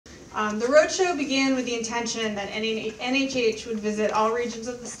The Roadshow began with the intention that NHH would visit all regions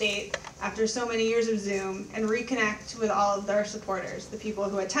of the state after so many years of Zoom and reconnect with all of their supporters, the people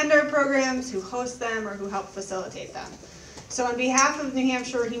who attend our programs, who host them, or who help facilitate them. So on behalf of New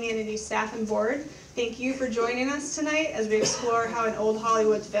Hampshire Humanities staff and board, thank you for joining us tonight as we explore how an old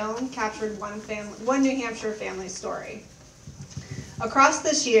Hollywood film captured one New Hampshire family story. Across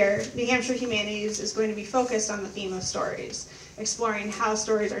this year, New Hampshire Humanities is going to be focused on the theme of stories, exploring how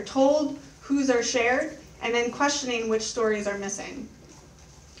stories are told, whose are shared, and then questioning which stories are missing.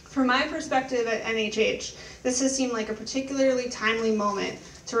 From my perspective at NHH, this has seemed like a particularly timely moment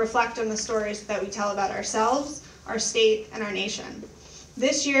to reflect on the stories that we tell about ourselves, our state, and our nation.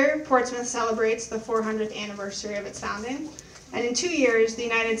 This year, Portsmouth celebrates the 400th anniversary of its founding, and in 2 years, the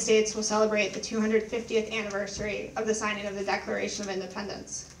United States will celebrate the 250th anniversary of the signing of the Declaration of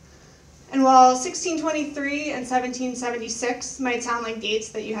Independence. And while 1623 and 1776 might sound like dates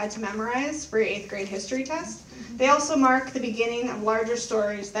that you had to memorize for your 8th grade history test, they also mark the beginning of larger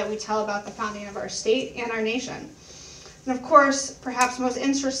stories that we tell about the founding of our state and our nation. And of course, perhaps most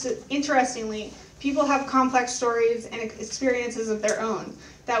interestingly, people have complex stories and experiences of their own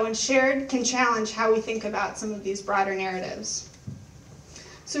that, when shared, can challenge how we think about some of these broader narratives.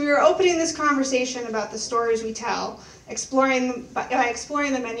 So we are opening this conversation about the stories we tell, by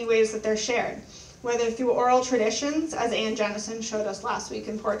exploring the many ways that they're shared, whether through oral traditions, as Ann Jennison showed us last week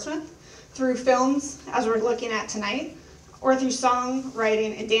in Portsmouth, through films, as we're looking at tonight, or through song,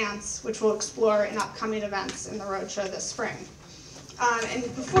 writing, and dance, which we'll explore in upcoming events in the Roadshow this spring. And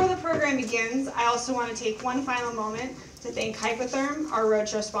before the program begins, I also want to take one final moment to thank Hypotherm, our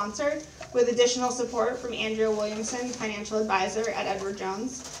Roadshow sponsor, with additional support from Andrea Williamson, financial advisor at Edward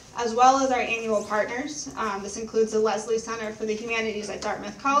Jones, as well as our annual partners. This includes the Leslie Center for the Humanities at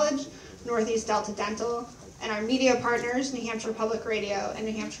Dartmouth College, Northeast Delta Dental, and our media partners, New Hampshire Public Radio and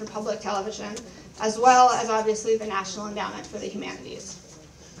New Hampshire Public Television, as well as obviously the National Endowment for the Humanities.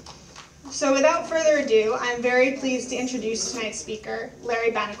 So without further ado, I'm very pleased to introduce tonight's speaker,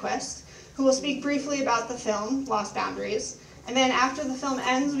 Larry Benaquist, who will speak briefly about the film, Lost Boundaries, and then after the film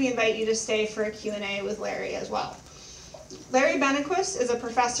ends, we invite you to stay for a Q&A with Larry as well. Larry Benaquist is a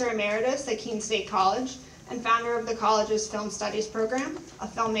Professor Emeritus at Keene State College and founder of the college's Film Studies program, a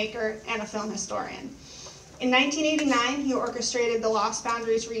filmmaker, and a film historian. In 1989, he orchestrated the Lost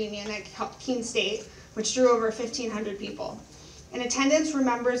Boundaries reunion at Keene State, which drew over 1,500 people. In attendance were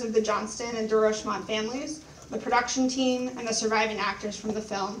members of the Johnston and de Rochemont families, the production team, and the surviving actors from the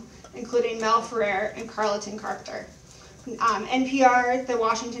film, including Mel Ferrer and Carleton Carpenter. NPR, the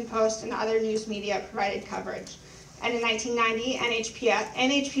Washington Post, and other news media provided coverage. And in 1990,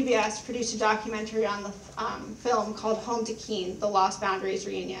 NHPBS produced a documentary on the film called Home to Keene, The Lost Boundaries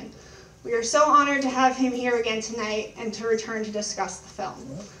Reunion. We are so honored to have him here again tonight and to return to discuss the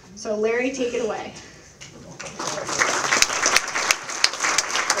film. So Larry, take it away.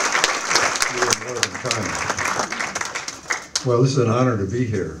 Well, this is an honor to be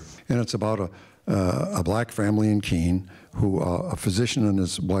here. And it's about a black family in Keene, who a physician and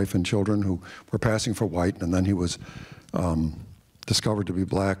his wife and children who were passing for white, and then he was discovered to be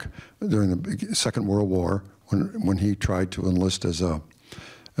black during the Second World War when he tried to enlist as an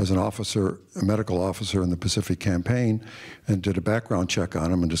officer, a medical officer in the Pacific Campaign, and did a background check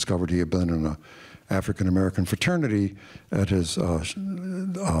on him and discovered he had been in an African-American fraternity at his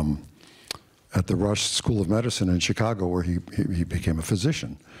at the Rush School of Medicine in Chicago, where he became a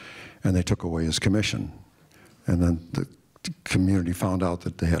physician, and they took away his commission. And then the community found out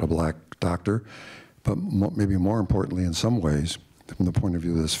that they had a black doctor, but maybe more importantly in some ways, from the point of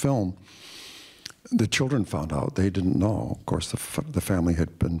view of this film, the children found out. They didn't know. Of course, the family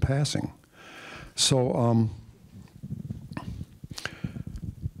had been passing. So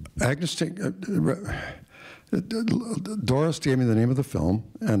Doris gave me the name of the film,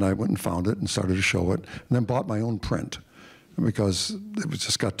 and I went and found it and started to show it, and then bought my own print because it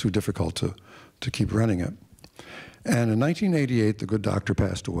just got too difficult to keep renting it. And in 1988, the good doctor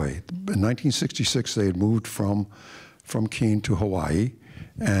passed away. In 1966, they had moved from Keene to Hawaii,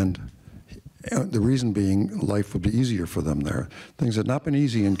 and the reason being life would be easier for them there. Things had not been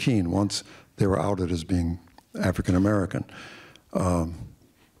easy in Keene once they were outed as being African American.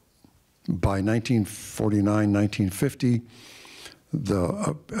 By 1949, 1950,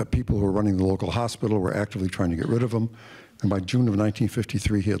 the people who were running the local hospital were actively trying to get rid of him. And by June of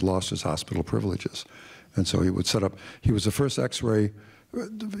 1953, he had lost his hospital privileges. And so he would set up, he was the first X-ray,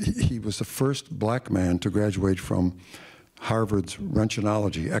 he was the first black man to graduate from Harvard's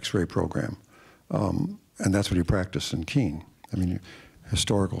Röntgenology X-ray program. And that's what he practiced in Keene. I mean,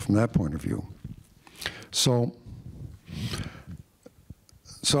 historical from that point of view. So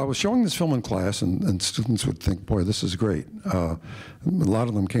So I was showing this film in class, and students would think, boy, this is great. A lot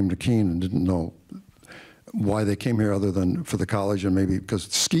of them came to Keene and didn't know why they came here other than for the college, and maybe because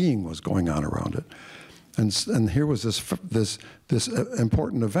skiing was going on around it. And here was this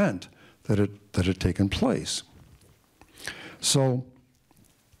important event that had taken place. So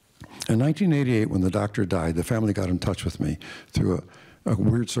in 1988, when the doctor died, the family got in touch with me through a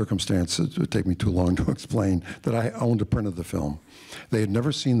weird circumstance. It would take me too long to explain, that I owned a print of the film. They had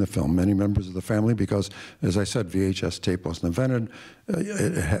never seen the film, many members of the family, because, as I said, VHS tape wasn't invented.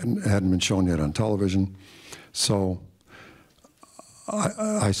 It hadn't been shown yet on television. So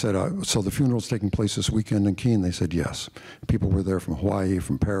I said, so the funeral's taking place this weekend in Keene? They said yes. People were there from Hawaii,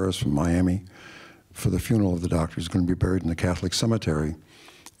 from Paris, from Miami, for the funeral of the doctor. He's going to be buried in the Catholic cemetery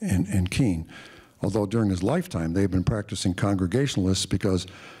in Keene. Although during his lifetime, they've been practicing Congregationalists because,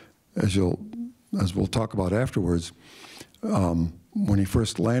 as we'll talk about afterwards, when he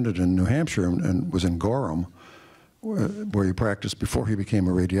first landed in New Hampshire and was in Gorham, where he practiced before he became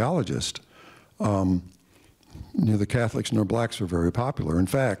a radiologist, neither Catholics nor blacks were very popular. In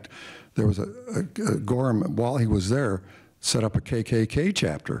fact, there was a Gorham, while he was there, set up a KKK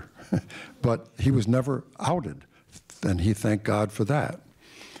chapter, but he was never outed, and he thanked God for that.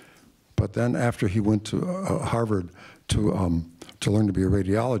 But then after he went to Harvard to learn to be a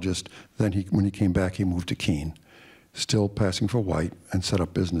radiologist, then when he came back, he moved to Keene, still passing for white, and set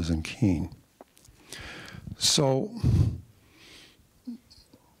up business in Keene. So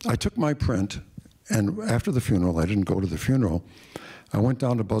I took my print, and after the funeral, I didn't go to the funeral, I went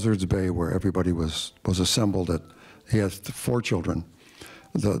down to Buzzards Bay where everybody was assembled. He has 4 children,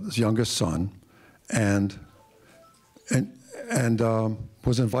 his youngest son, and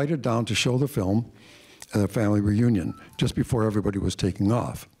was invited down to show the film at a family reunion just before everybody was taking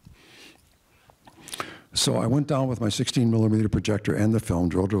off. So I went down with my 16mm projector and the film,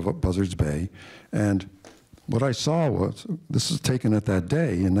 drove to Buzzards Bay, and what I saw was, this is taken at that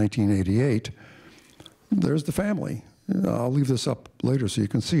day in 1988, there's the family. I'll leave this up later so you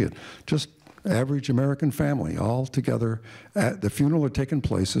can see it. Just average American family, all together. The funeral had taken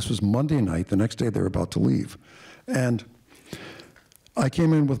place. This was Monday night. The next day they were about to leave. And I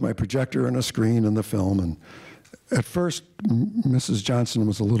came in with my projector and a screen and the film, and at first, Mrs. Johnston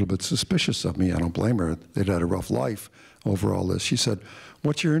was a little bit suspicious of me. I don't blame her. They'd had a rough life over all this. She said,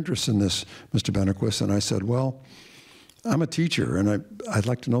 "What's your interest in this, Mr. Benaquist?" And I said, "Well, I'm a teacher, and I'd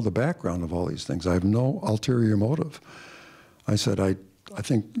like to know the background of all these things. I have no ulterior motive." I said, I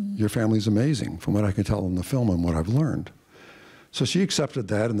think your family's amazing from what I can tell in the film and what I've learned. So she accepted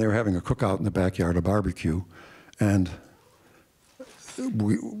that, and they were having a cookout in the backyard, a barbecue, and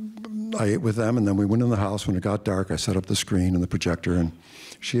I ate with them, and then we went in the house. When it got dark, I set up the screen and the projector, and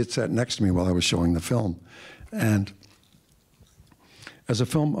she had sat next to me while I was showing the film. And as a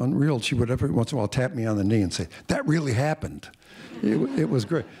film unreeled, she would every once in a while tap me on the knee and say, "That really happened." It was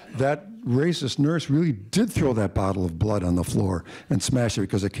great. That racist nurse really did throw that bottle of blood on the floor and smash it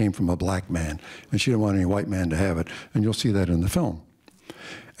because it came from a black man, and she didn't want any white man to have it, and you'll see that in the film.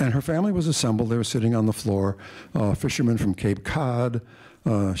 And her family was assembled. They were sitting on the floor. Fisherman from Cape Cod.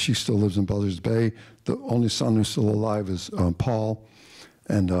 She still lives in Buzzards Bay. The only son who's still alive is Paul,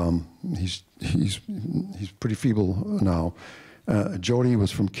 and he's pretty feeble now. Jody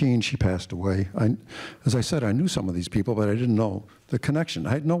was from Keene. She passed away. As I said, I knew some of these people, but I didn't know the connection.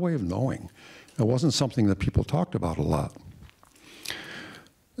 I had no way of knowing. It wasn't something that people talked about a lot.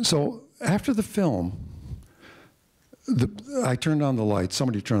 So after the film, I turned on the lights.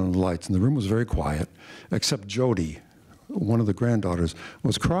 Somebody turned on the lights, and the room was very quiet, except Jody, one of the granddaughters,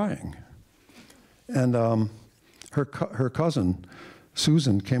 was crying. And her cousin,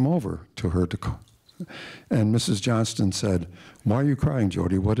 Susan, came over to her and Mrs. Johnston said, "Why are you crying,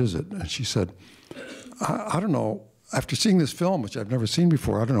 Jody? What is it?" And she said, I don't know. After seeing this film, which I've never seen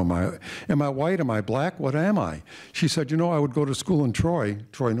before, I don't know, am I white, am I black, what am I? She said, "You know, I would go to school in Troy,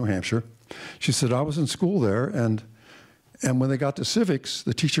 New Hampshire." She said, "I was in school there, and when they got to civics,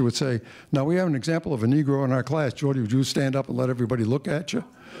 the teacher would say, 'Now we have an example of a Negro in our class. Jody, would you stand up and let everybody look at you?'"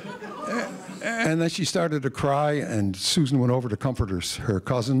 And then she started to cry, and Susan went over to comfort her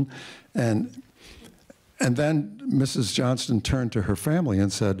cousin. And then Mrs. Johnston turned to her family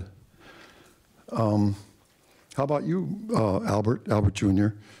and said, "How about you, Albert Jr.?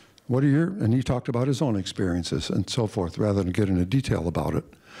 What are your," and he talked about his own experiences and so forth, rather than get into detail about it.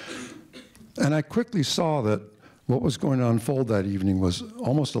 And I quickly saw that what was going to unfold that evening was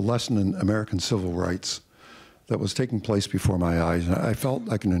almost a lesson in American civil rights that was taking place before my eyes. And I felt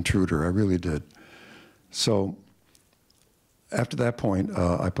like an intruder, I really did. So after that point,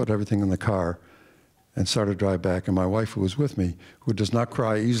 I put everything in the car, and started to drive back. And my wife, who was with me, who does not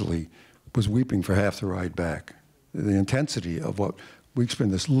cry easily, was weeping for half the ride back. The intensity of what we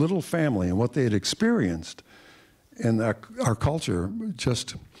experienced, this little family, and what they had experienced in our culture,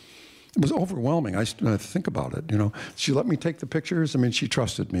 just, it was overwhelming. I think about it, you know. She let me take the pictures. I mean, she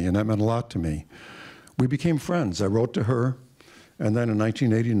trusted me, and that meant a lot to me. We became friends. I wrote to her, and then in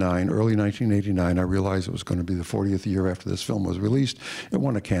 1989, early 1989, I realized it was going to be the 40th year after this film was released. It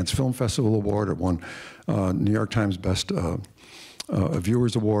won a Cannes Film Festival Award. It won New York Times Best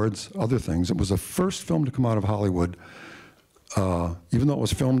Viewers Awards, other things. It was the first film to come out of Hollywood, even though it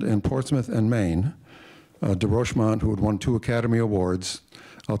was filmed in Portsmouth and Maine. De Rochemont, who had won 2 Academy Awards,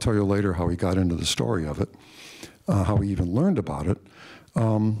 I'll tell you later how he got into the story of it, how he even learned about it.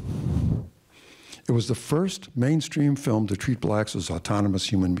 It was the first mainstream film to treat blacks as autonomous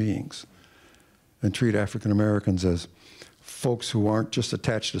human beings and treat African Americans as folks who aren't just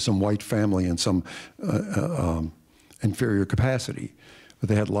attached to some white family in some inferior capacity, but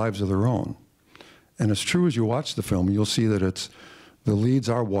they had lives of their own. And as true as you watch the film, you'll see that the leads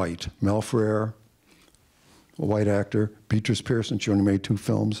are white. Mel Ferrer, a white actor. Beatrice Pearson, she only made 2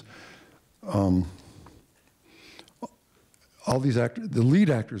 films. All these actors, the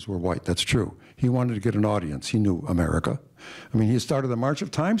lead actors were white, that's true. He wanted to get an audience. He knew America. I mean, he started the March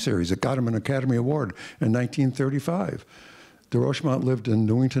of Time series that got him an Academy Award in 1935. De Rochemont lived in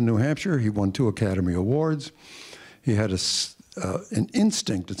Newington, New Hampshire. He won 2 Academy Awards. He had an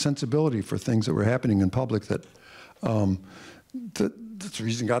instinct, a sensibility for things that were happening in public that's the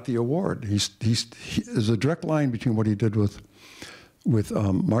reason he got the award. There's a direct line between what he did with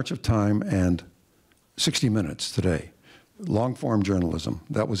March of Time and 60 Minutes today. Long-form journalism,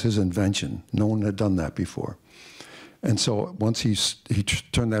 that was his invention. No one had done that before. And so once he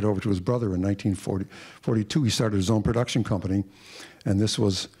turned that over to his brother in 1942, he started his own production company, and this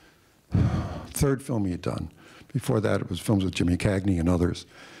was the 3rd film he had done. Before that, it was films with Jimmy Cagney and others.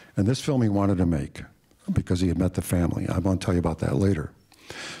 And this film he wanted to make because he had met the family. I want to tell you about that later.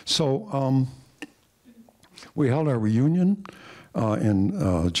 So we held our reunion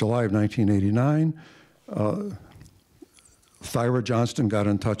in July of 1989. Thyra Johnston got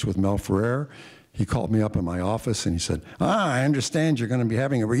in touch with Mel Ferrer. He called me up in my office and he said, I understand you're going to be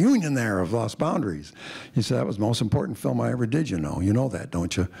having a reunion there of Lost Boundaries. He said, that was the most important film I ever did, you know. You know that,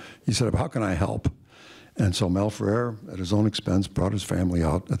 don't you? He said, how can I help? And so Mel Ferrer, at his own expense, brought his family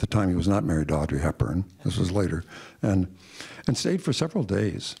out. At the time, he was not married to Audrey Hepburn. This was later. And stayed for several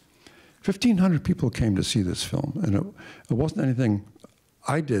days. 1,500 people came to see this film. And it wasn't anything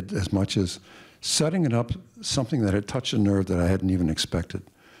I did as much as setting it up, something that had touched a nerve that I hadn't even expected.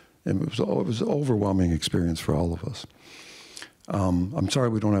 And it was an overwhelming experience for all of us. I'm sorry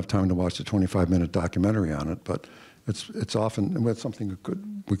we don't have time to watch the 25-minute documentary on it, but it's often, it's something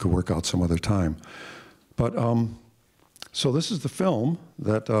we could work out some other time. But so this is the film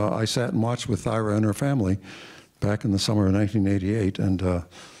that I sat and watched with Thyra and her family back in the summer of 1988, and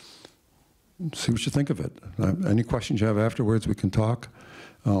see what you think of it. Any questions you have afterwards, we can talk.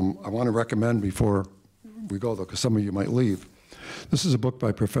 I want to recommend before we go, though, because some of you might leave. This is a book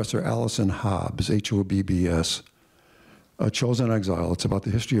by Professor Allison Hobbs, H-O-B-B-S, Chosen Exile. It's about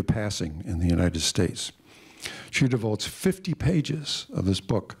the history of passing in the United States. She devotes 50 pages of this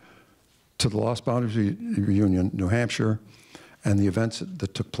book to the Lost Boundaries reunion, New Hampshire, and the events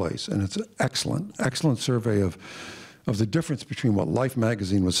that took place. And it's an excellent, excellent survey of the difference between what Life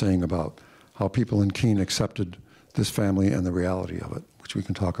magazine was saying about how people in Keene accepted this family and the reality of it, which we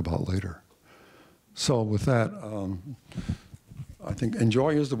can talk about later. So with that, I think enjoy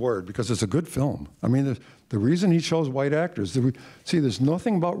is the word, because it's a good film. I mean, the reason he chose white actors, see, there's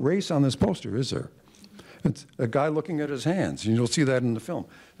nothing about race on this poster, is there? It's a guy looking at his hands, and you'll see that in the film.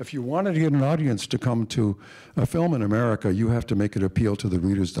 If you wanted to get an audience to come to a film in America, you have to make it appeal to the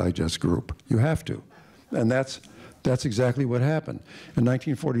Reader's Digest group. You have to. And that's exactly what happened. In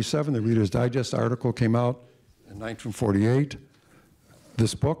 1947, the Reader's Digest article came out. In 1948,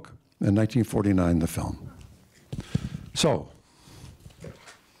 this book. In 1949, the film. So,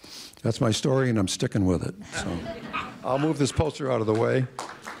 that's my story, and I'm sticking with it. So, I'll move this poster out of the way.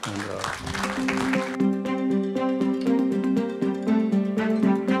 And,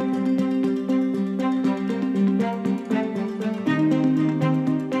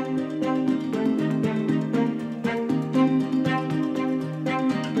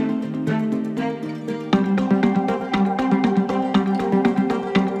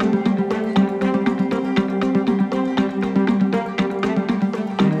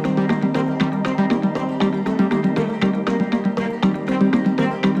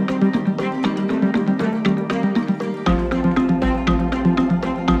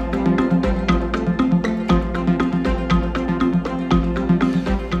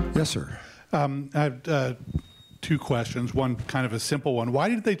 Yes, sir. I have two questions. One kind of a simple one. Why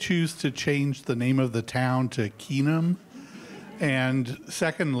did they choose to change the name of the town to Keenum? And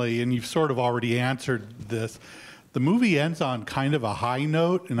secondly, and you've sort of already answered this, the movie ends on kind of a high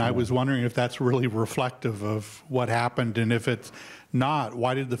note, and I was wondering if that's really reflective of what happened, and if it's not,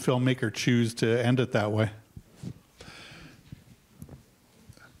 why did the filmmaker choose to end it that way?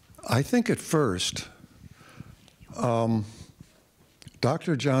 I think at first,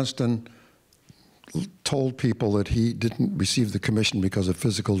 Dr. Johnston told people that he didn't receive the commission because of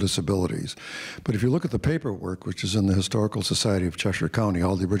physical disabilities. But if you look at the paperwork, which is in the Historical Society of Cheshire County,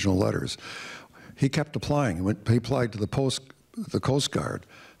 all the original letters, he kept applying. He applied to the Coast Guard,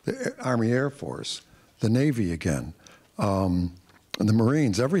 the Army Air Force, the Navy again, and the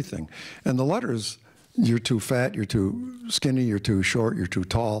Marines, everything. And the letters, you're too fat, you're too skinny, you're too short, you're too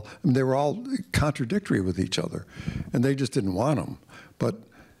tall. I mean, they were all contradictory with each other, and they just didn't want him. But,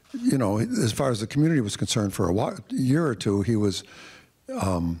 you know, as far as the community was concerned, for a year or two, he was,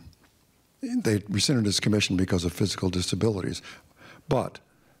 they rescinded his commission because of physical disabilities. But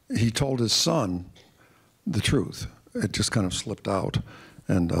he told his son the truth. It just kind of slipped out,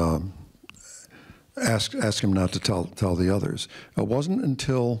 and asked him not to tell the others. It wasn't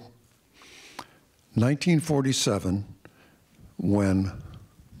until 1947 when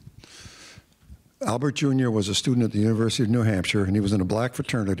Albert Jr. was a student at the University of New Hampshire, and he was in a black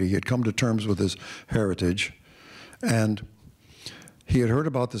fraternity. He had come to terms with his heritage, and he had heard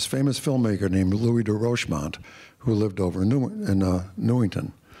about this famous filmmaker named Louis de Rochemont, who lived over in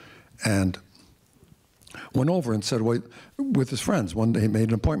Newington, and went over and said, wait, with his friends. One day he made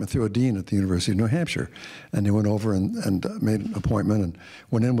an appointment through a dean at the University of New Hampshire, and he went over and made an appointment and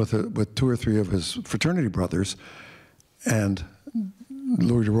went in with two or three of his fraternity brothers, and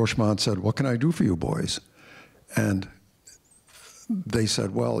Louis de Rochemont said, what can I do for you boys? And they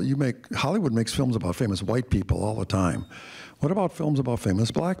said, well, Hollywood makes films about famous white people all the time. What about films about famous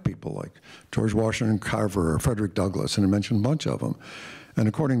black people like George Washington Carver or Frederick Douglass? And he mentioned a bunch of them. And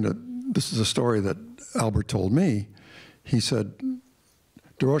according to, this is a story that Albert told me, he said,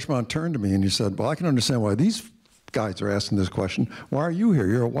 de Rochemont turned to me and he said, well, I can understand why these guys are asking this question. Why are you here?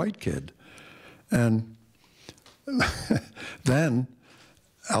 You're a white kid. And then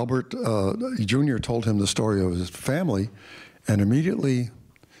Albert Jr. told him the story of his family, and immediately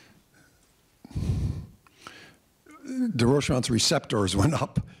de Rochemont's receptors went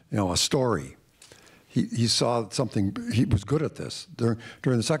up, you know, a story. He saw something, he was good at this. During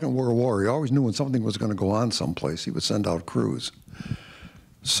the Second World War, he always knew when something was going to go on someplace, he would send out crews.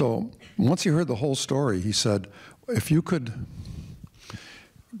 So once he heard the whole story, he said, if you could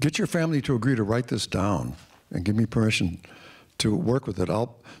get your family to agree to write this down and give me permission to work with it,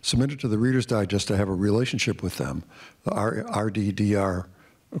 I'll submit it to the Reader's Digest to have a relationship with them, the RDDR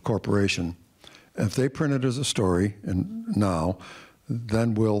Corporation. And if they print it as a story, and now,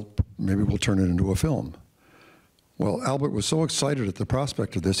 then maybe we'll turn it into a film. Well, Albert was so excited at the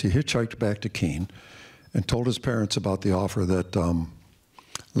prospect of this, he hitchhiked back to Keene and told his parents about the offer that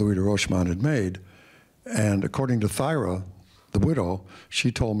Louis de Rochemont had made. And according to Thyra, the widow,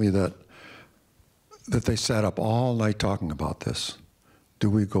 she told me that they sat up all night talking about this. Do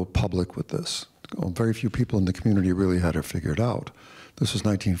we go public with this? Well, very few people in the community really had it figured out. This was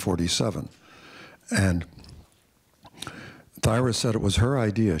 1947. And Thyra said it was her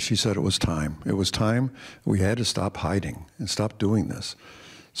idea. She said it was time. It was time we had to stop hiding and stop doing this.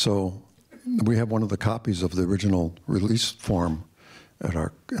 So we have one of the copies of the original release form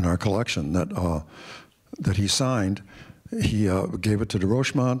in our collection that he signed. He gave it to de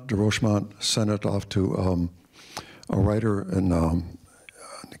Rochemont. De Rochemont sent it off to a writer in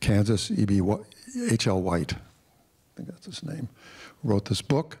Kansas, H.L. White, I think that's his name, who wrote this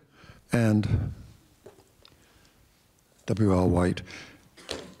book, and W.L. White.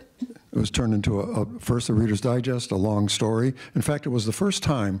 It was turned into first a Reader's Digest, a long story. In fact, it was the first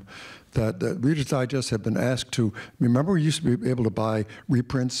time that Reader's Digest had been asked to, remember we used to be able to buy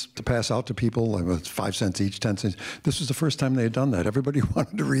reprints to pass out to people, like it's 5 cents each, 10 cents. This was the first time they had done that. Everybody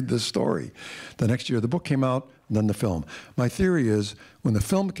wanted to read this story. The next year the book came out, and then the film. My theory is when the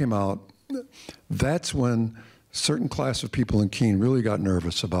film came out, that's when a certain class of people in Keene really got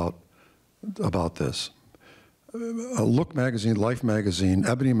nervous about this. Look magazine, Life magazine,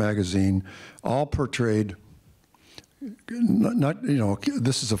 Ebony magazine, all portrayed, not, you know,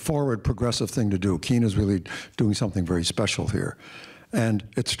 this is a forward, progressive thing to do. Keene is really doing something very special here. And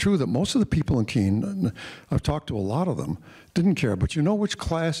it's true that most of the people in Keene, I've talked to a lot of them, didn't care. But you know which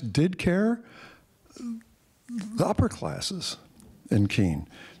class did care? The upper classes in Keene.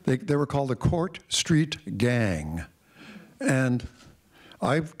 They were called the Court Street Gang. And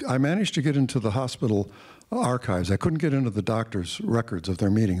I managed to get into the hospital archives. I couldn't get into the doctors' records of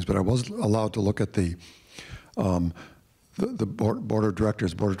their meetings, but I was allowed to look at the board of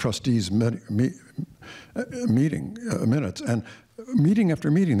directors, board of trustees meeting minutes. And meeting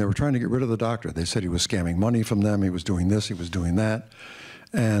after meeting, they were trying to get rid of the doctor. They said he was scamming money from them, he was doing this, he was doing that.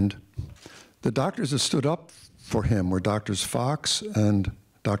 And the doctors that stood up for him were Doctors Fox and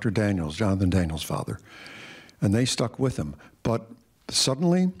Dr. Daniels, Jonathan Daniels' father. And they stuck with him. But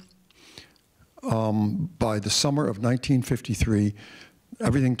suddenly, by the summer of 1953,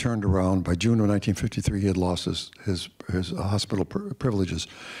 everything turned around. By June of 1953, he had lost his hospital privileges,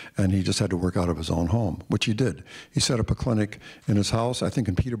 and he just had to work out of his own home, which he did. He set up a clinic in his house. I think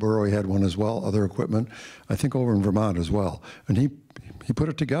in Peterborough he had one as well, other equipment. I think over in Vermont as well. And he put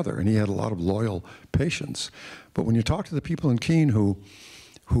it together, and he had a lot of loyal patients. But when you talk to the people in Keene who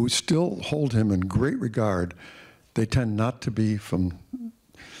still hold him in great regard, they tend not to be from,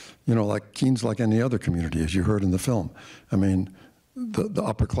 you know, like Keene's like any other community, as you heard in the film. I mean, the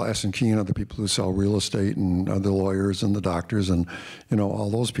upper class in Keene are the people who sell real estate and are the lawyers and the doctors and, you know, all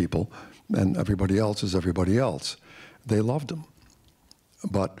those people. And everybody else is everybody else. They loved him.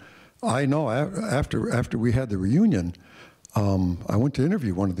 But I know after we had the reunion, I went to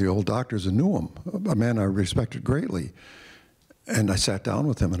interview one of the old doctors and knew him, a man I respected greatly. And I sat down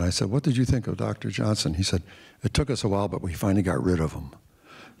with him and I said, "What did you think of Dr. Johnston?" He said, "It took us a while, but we finally got rid of him."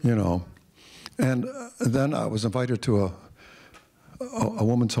 You know. And then I was invited to a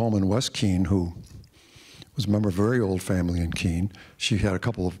woman's home in West Keene who was a member of a very old family in Keene. She had a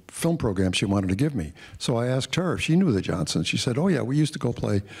couple of film programs she wanted to give me. So I asked her if she knew the Johnstons. She said, "Oh yeah, we used to go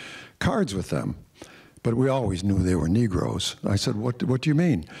play cards with them. But we always knew they were Negroes." I said, what do you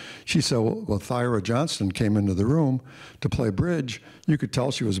mean? She said, well, Thyra Johnston came into the room to play bridge. You could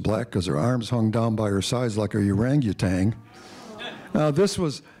tell she was black because her arms hung down by her sides like a orangutan. Now, this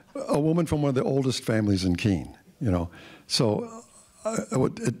was a woman from one of the oldest families in Keene, you know. So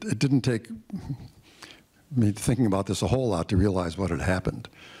it didn't take me thinking about this a whole lot to realize what had happened.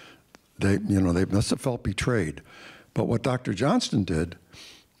 They must have felt betrayed. But what Dr. Johnston did,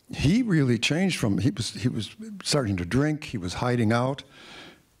 he really changed from, he was starting to drink, he was hiding out.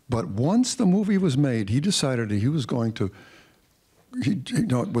 But once the movie was made, he decided he was going to, you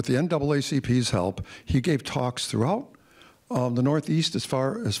know, with the NAACP's help, he gave talks throughout the Northeast as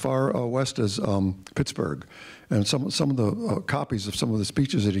far west as Pittsburgh. And some of the copies of some of the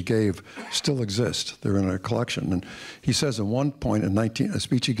speeches that he gave still exist. They're in a collection. And he says at one point in a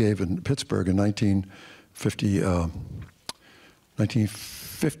speech he gave in Pittsburgh in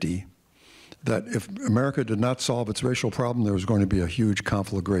 1950, that if America did not solve its racial problem, there was going to be a huge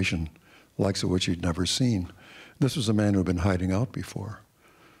conflagration, likes of which he'd never seen. This was a man who had been hiding out before.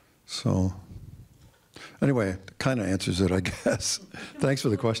 So, anyway, kind of answers it, I guess. Thanks for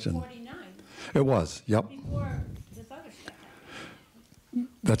the question. 49. It was, yep. Before this other stuff happened.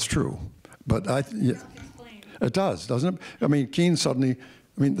 That's true. But it does, doesn't it? I mean, Keene suddenly,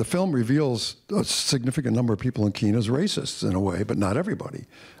 the film reveals a significant number of people in Keene as racists in a way, but not everybody.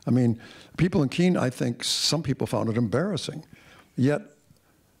 I mean, people in Keene, I think some people found it embarrassing. Yet,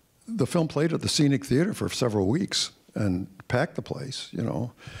 the film played at the Scenic Theater for several weeks and packed the place, you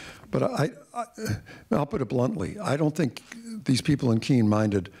know. But I'll put it bluntly, I don't think these people in Keene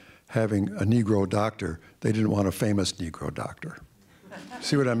minded having a Negro doctor. They didn't want a famous Negro doctor.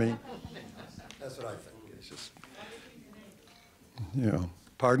 See what I mean? That's what I think. It's just, you know.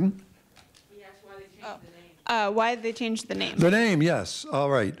 Pardon? He asked why they changed the name. Why did they change the name? The name, yes. All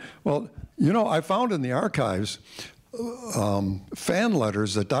right. Well, you know, I found in the archives fan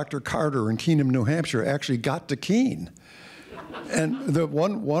letters that Dr. Carter in Keeneham, New Hampshire actually got to Keene. And the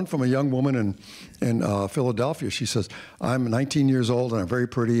one from a young woman in Philadelphia, she says, "I'm 19 years old and I'm very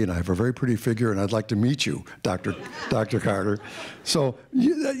pretty and I have a very pretty figure and I'd like to meet you, Dr. Carter." So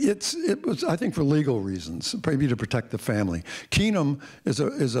it was, I think, for legal reasons, maybe to protect the family. Keeneham is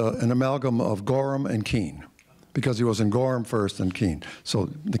an amalgam of Gorham and Keene, because he was in Gorham first and Keene. So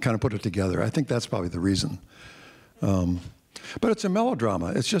they kind of put it together. I think that's probably the reason. But it's a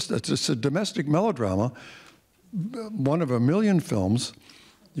melodrama. It's a domestic melodrama. One of a million films.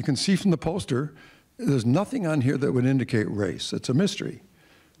 You can see from the poster, there's nothing on here that would indicate race. It's a mystery.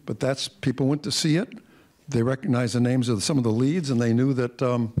 But people went to see it. They recognized the names of some of the leads, and they knew that,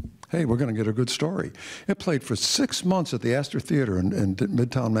 hey, we're going to get a good story. It played for 6 months at the Astor Theater in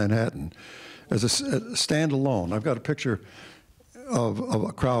Midtown Manhattan as a standalone. I've got a picture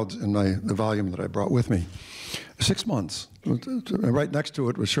of crowds in the volume that I brought with me. 6 months. Right next to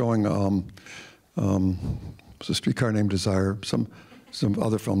it was showing was a Streetcar Named Desire, some some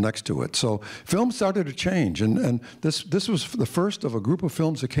other film next to it. So film started to change, and this was the first of a group of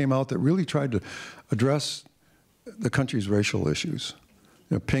films that came out that really tried to address the country's racial issues.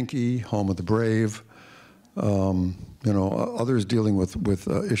 You know, Pinky, Home of the Brave, you know, others dealing with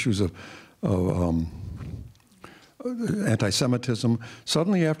issues of anti-Semitism.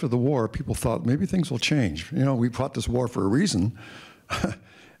 Suddenly after the war, people thought maybe things will change. You know, we fought this war for a reason.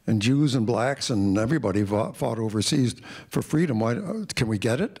 And Jews and blacks and everybody fought overseas for freedom. Why, can we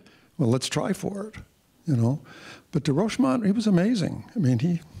get it? Well, let's try for it, you know. But de Rochemont, he was amazing. I mean,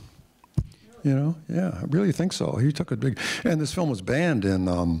 he, you know, yeah, I really think so. He took a big, and this film was banned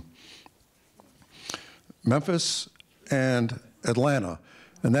in Memphis and Atlanta.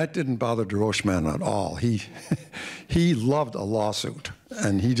 And that didn't bother de Rochemont at all. He loved a lawsuit,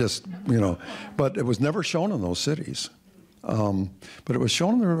 and he just, you know, but it was never shown in those cities. But it was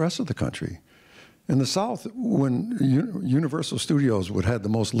shown in the rest of the country. In the South, when Universal Studios would have the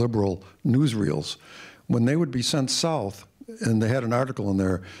most liberal newsreels, when they would be sent south, and they had an article in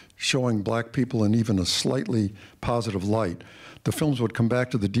there showing black people in even a slightly positive light, the films would come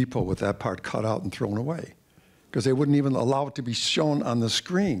back to the depot with that part cut out and thrown away, because they wouldn't even allow it to be shown on the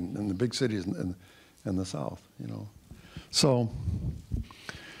screen in the big cities in the South, you know. So,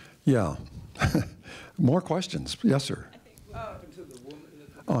 yeah. More questions? Yes, sir.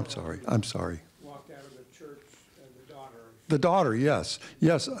 Oh, I'm sorry. I'm sorry. Walked out of the church and the daughter. The daughter, yes.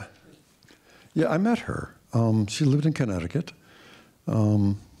 Yes. Yeah, I met her. She lived in Connecticut.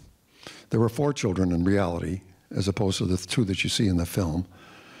 There were 4 children in reality, as opposed to the 2 that you see in the film.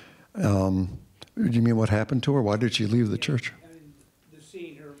 Do you mean what happened to her? Why did she leave the church? I mean, the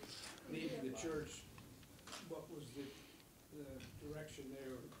scene, her leaving the church, what was the direction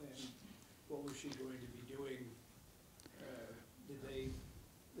there, and what was she going to be doing? Did they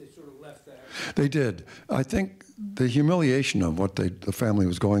sort of left that? They did. I think the humiliation of what the family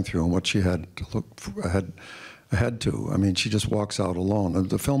was going through and what she had to look ahead to. I mean, she just walks out alone.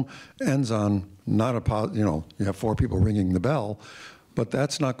 The film ends on not a you know, you have 4 people ringing the bell, but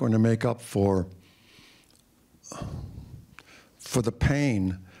that's not going to make up for the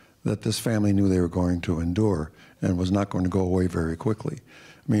pain that this family knew they were going to endure, and was not going to go away very quickly.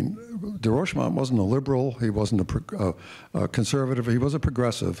 I mean, de Rochemont wasn't a liberal, he wasn't a conservative, he was a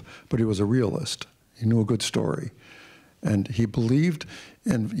progressive, but he was a realist. He knew a good story. And he believed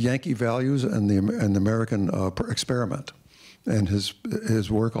in Yankee values and the American experiment. And his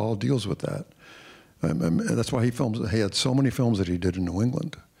work all deals with that. And that's why he had so many films that he did in New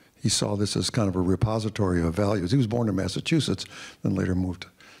England. He saw this as kind of a repository of values. He was born in Massachusetts, then later moved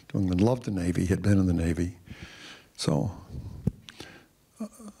to England, loved the Navy, had been in the Navy. So. I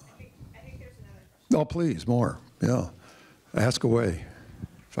think there's another question. Oh, please, more, yeah. Ask away.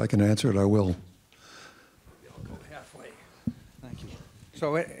 If I can answer it, I will. I'll go halfway. Thank you.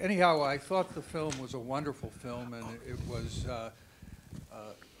 So anyhow, I thought the film was a wonderful film, and it was,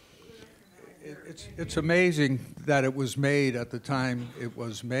 it's amazing that it was made at the time it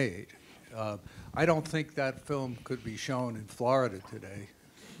was made. I don't think that film could be shown in Florida today.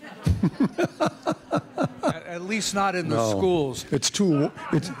 At least not in the schools.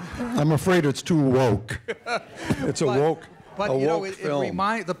 I'm afraid it's too woke. It's a woke film.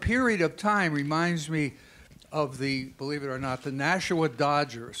 The period of time reminds me of believe it or not, the Nashua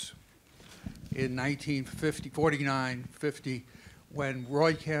Dodgers in 1949, 50, when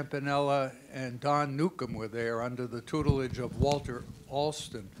Roy Campanella and Don Newcomb were there under the tutelage of Walter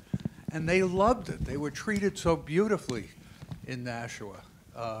Alston. And they loved it. They were treated so beautifully in Nashua.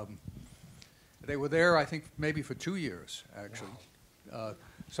 They were there, I think, maybe for 2 years, actually.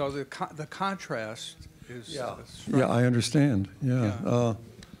 So the contrast is striking. Yeah, I understand. Yeah. Yeah.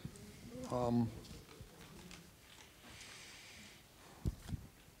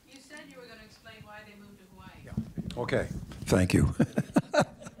 You said you were going to explain why they moved to Hawaii. Yeah. Okay. Thank you.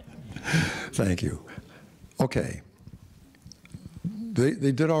 Thank you. Okay.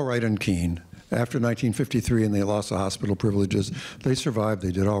 They did all right in Keene. After 1953, and they lost the hospital privileges, they survived.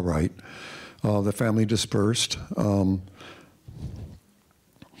 They did all right. The family dispersed.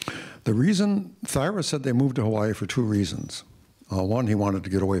 The reason, Thyra said they moved to Hawaii for 2 reasons. One, he wanted to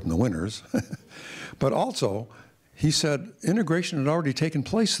get away from the winters. But also, he said integration had already taken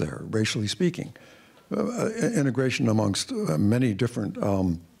place there, racially speaking. Integration amongst many different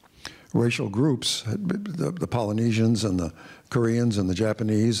racial groups, the Polynesians and the Koreans and the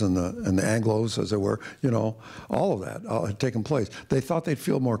Japanese and the Anglos, as they were, you know, all of that had taken place. They thought they'd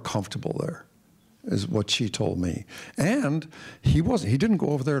feel more comfortable there, is what she told me. And he didn't go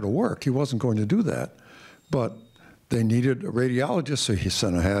over there to work. He wasn't going to do that. But they needed a radiologist, so he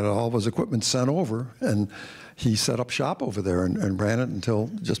had all of his equipment sent over, and he set up shop over there and ran it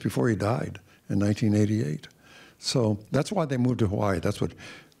until just before he died in 1988. So that's why they moved to Hawaii. That's what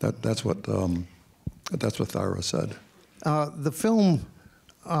Thyra said. The film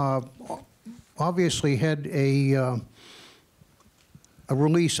obviously had a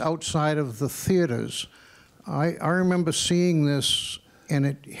release outside of the theaters. I remember seeing this, and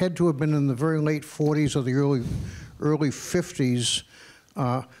it had to have been in the very late 40s or the early 50s,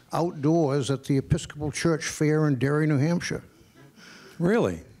 outdoors at the Episcopal Church Fair in Derry, New Hampshire.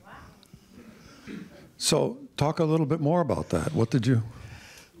 Really? So talk a little bit more about that. What did you?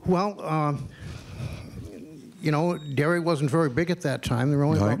 Well, you know, Derry wasn't very big at that time. There were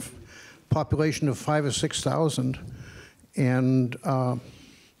only about a population of 5,000 or 6,000, and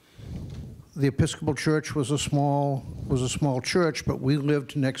the Episcopal Church was a small church, but we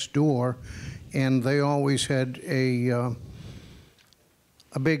lived next door, and they always had a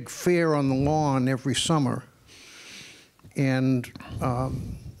big fair on the lawn every summer. And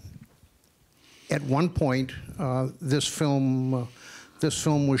at one point, this film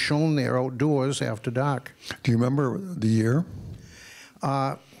was shown there outdoors after dark. Do you remember the year?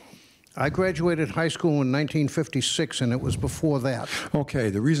 I graduated high school in 1956, and it was before that. Okay,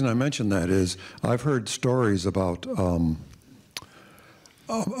 the reason I mention that is I've heard stories about de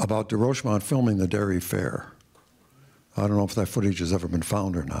Rochemont filming the Derry Fair. I don't know if that footage has ever been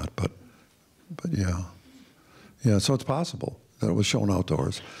found or not, but yeah. Yeah, so it's possible that it was shown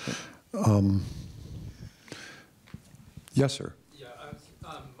outdoors. Yes, sir. Yeah,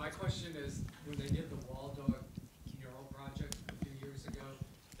 my question is, when they did the Wall Dog mural project a few years ago,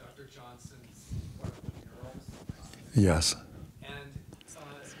 Dr. Johnston's one of the murals. Yes. And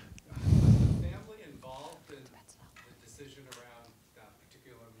was the family involved in the decision around that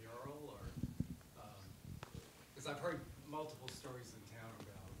particular mural, or because I've heard multiple stories in town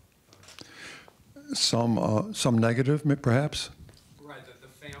about Some negative, perhaps? right, that the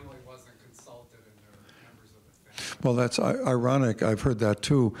family wasn't consulted and there were members of the family. Well, that's ironic. I've heard that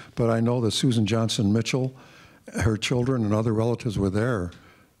too, but I know that Susan Johnson Mitchell, her children and other relatives were there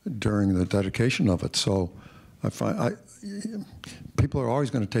during the dedication of it. So I find people are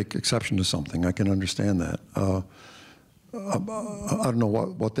always going to take exception to something. I can understand that. I don't know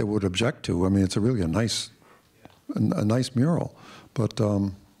what they would object to. I mean, it's really a nice mural, but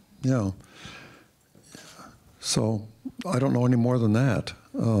yeah. So I don't know any more than that.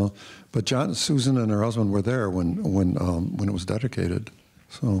 But Susan and her husband were there when it was dedicated.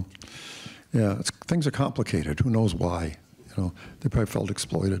 So yeah, things are complicated. Who knows why? You know, they probably felt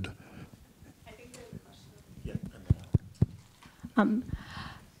exploited. I think there's a question.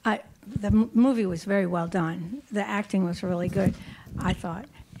 The movie was very well done. The acting was really good, I thought.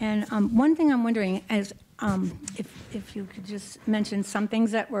 And one thing I'm wondering is if you could just mention some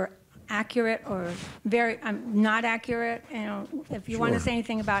things that were accurate or very not accurate. You know, if you want to say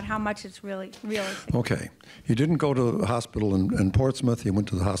anything about how much it's really realistic. Okay, he didn't go to the hospital in Portsmouth. He went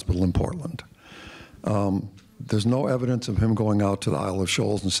to the hospital in Portland. There's no evidence of him going out to the Isle of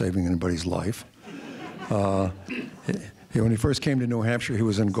Shoals and saving anybody's life. When he first came to New Hampshire, he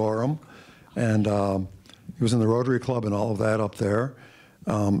was in Gorham, and he was in the Rotary Club and all of that up there.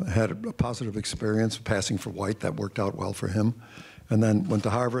 Had a positive experience passing for white. That worked out well for him. And then went to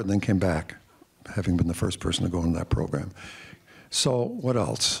Harvard and then came back, having been the first person to go into that program. So what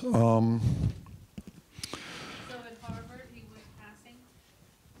else? So at Harvard, he was passing?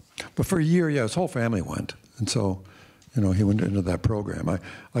 But for a year, yeah, his whole family went. And so, you know, he went into that program.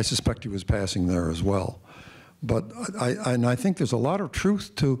 I suspect he was passing there as well. But I think there's a lot of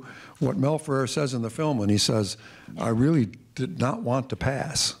truth to what Mel Ferrer says in the film when he says, I really did not want to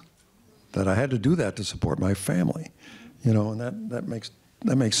pass, that I had to do that to support my family. You know, and that makes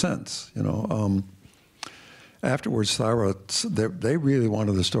sense. You know, afterwards, Thyra, they really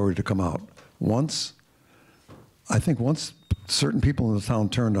wanted the story to come out. Once certain people in the town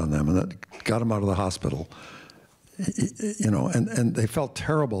turned on them, and that got them out of the hospital. You know, and they felt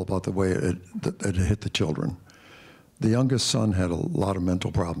terrible about the way it hit the children. The youngest son had a lot of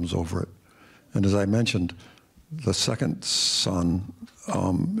mental problems over it, and as I mentioned, the second son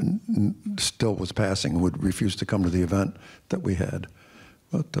still was passing and would refuse to come to the event that we had.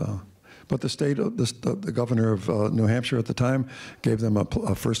 But the governor of New Hampshire at the time gave them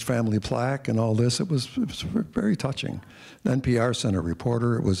a first family plaque and all this. It was very touching. The NPR sent a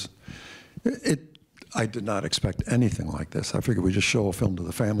reporter. I did not expect anything like this. I figured we'd just show a film to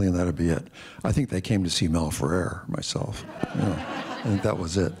the family and that'd be it. I think they came to see Mel Ferrer myself. You know, I think that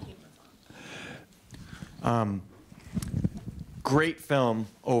was it. Great film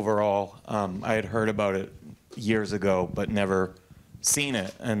overall. I had heard about it years ago, but never seen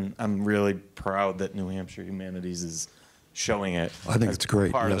it. And I'm really proud that New Hampshire Humanities is showing it. I think it's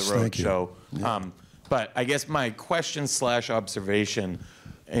great. Part Yes, of the thank you. Roadshow. Yeah. But I guess my question / observation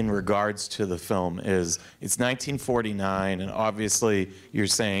in regards to the film is, it's 1949, and obviously you're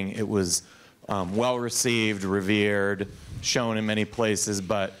saying it was well received, revered, shown in many places,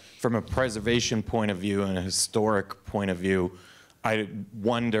 but from a preservation point of view and a historic point of view, I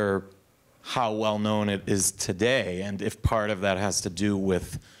wonder how well known it is today, and if part of that has to do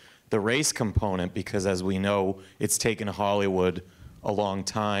with the race component, because as we know, it's taken Hollywood a long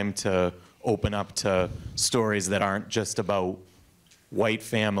time to open up to stories that aren't just about white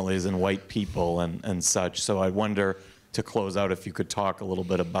families and white people and such. So I wonder, to close out, if you could talk a little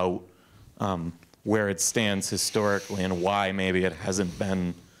bit about where it stands historically and why maybe it hasn't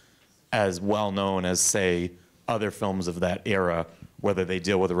been as well known as, say, other films of that era, whether they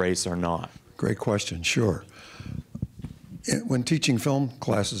deal with race or not. Great question, sure. When teaching film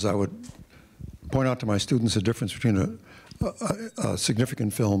classes, I would point out to my students the difference between a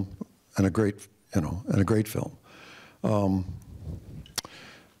significant film and a great, and a great film.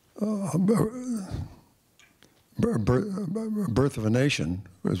 Birth of a Nation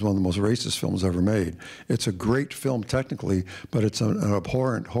is one of the most racist films ever made. It's a great film technically, but it's an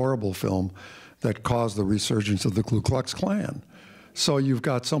abhorrent, horrible film that caused the resurgence of the Ku Klux Klan. So you've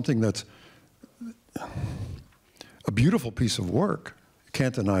got something that's a beautiful piece of work. You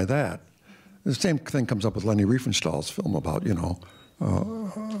can't deny that. The same thing comes up with Leni Riefenstahl's film about,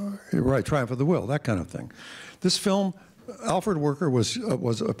 right, Triumph of the Will, that kind of thing. This film, Alfred Werker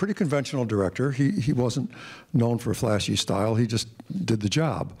was a pretty conventional director. He wasn't known for a flashy style. He just did the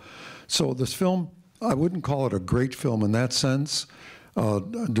job. So this film, I wouldn't call it a great film in that sense. De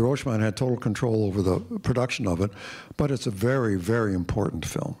Rochemont had total control over the production of it, but it's a very, very important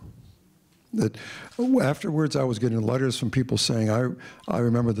film. Afterwards, I was getting letters from people saying, I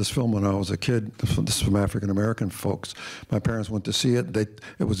remember this film when I was a kid. This is from African-American folks. My parents went to see it. It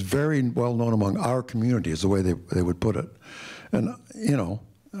was very well known among our community, is the way they would put it. And,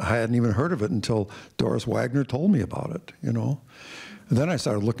 I hadn't even heard of it until Doris Wagner told me about it, And then I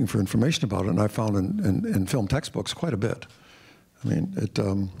started looking for information about it, and I found in film textbooks quite a bit. I mean,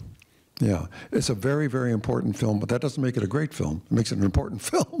 yeah, it's a very, very important film, but that doesn't make it a great film. It makes it an important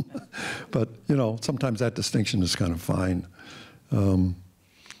film. But, sometimes that distinction is kind of fine. I can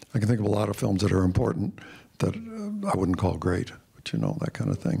think of a lot of films that are important that I wouldn't call great, but, that kind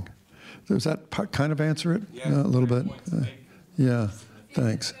of thing. Does that kind of answer it? Yeah, a little bit? Yeah,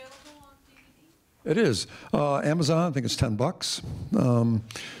 thanks. It is. Amazon, I think it's $10.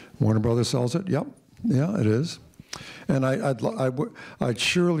 Warner Brothers sells it. Yep. Yeah, it is. And I'd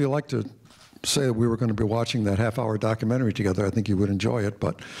surely like to say that we were going to be watching that half-hour documentary together. I think you would enjoy it.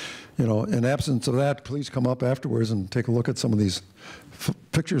 But, in absence of that, please come up afterwards and take a look at some of these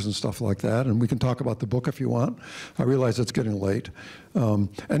pictures and stuff like that. And we can talk about the book if you want. I realize it's getting late.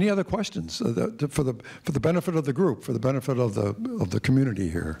 Any other questions for the benefit of the group, for the benefit of the community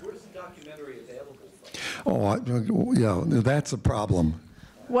here? Where's the documentary available from? Yeah, that's a problem.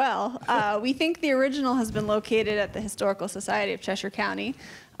 Well, we think the original has been located at the Historical Society of Cheshire County,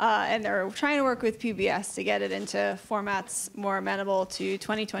 and they're trying to work with PBS to get it into formats more amenable to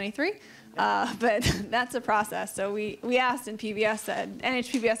 2023. But that's a process. So we asked, and PBS said,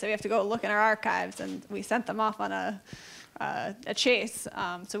 NHPBS said we have to go look in our archives, and we sent them off on a chase.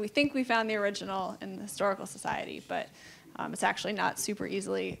 So we think we found the original in the Historical Society, but it's actually not super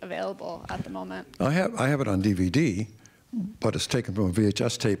easily available at the moment. I have it on DVD. But it's taken from a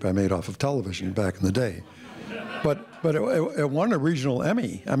VHS tape I made off of television back in the day. But it won a regional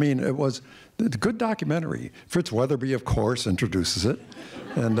Emmy. I mean, it was a good documentary. Fritz Weatherby, of course, introduces it.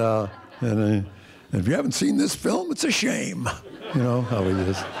 And if you haven't seen this film, it's a shame. You know how he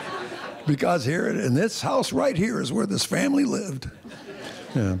is. Because here in this house right here is where this family lived.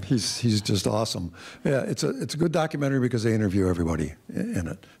 Yeah, he's just awesome. Yeah, it's a good documentary because they interview everybody in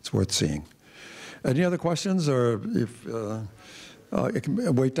it. It's worth seeing. Any other questions, or if you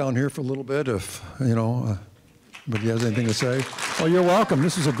can wait down here for a little bit if, but he has anything to say? Oh, you're welcome.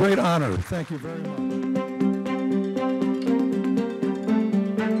 This is a great honor. Thank you very much.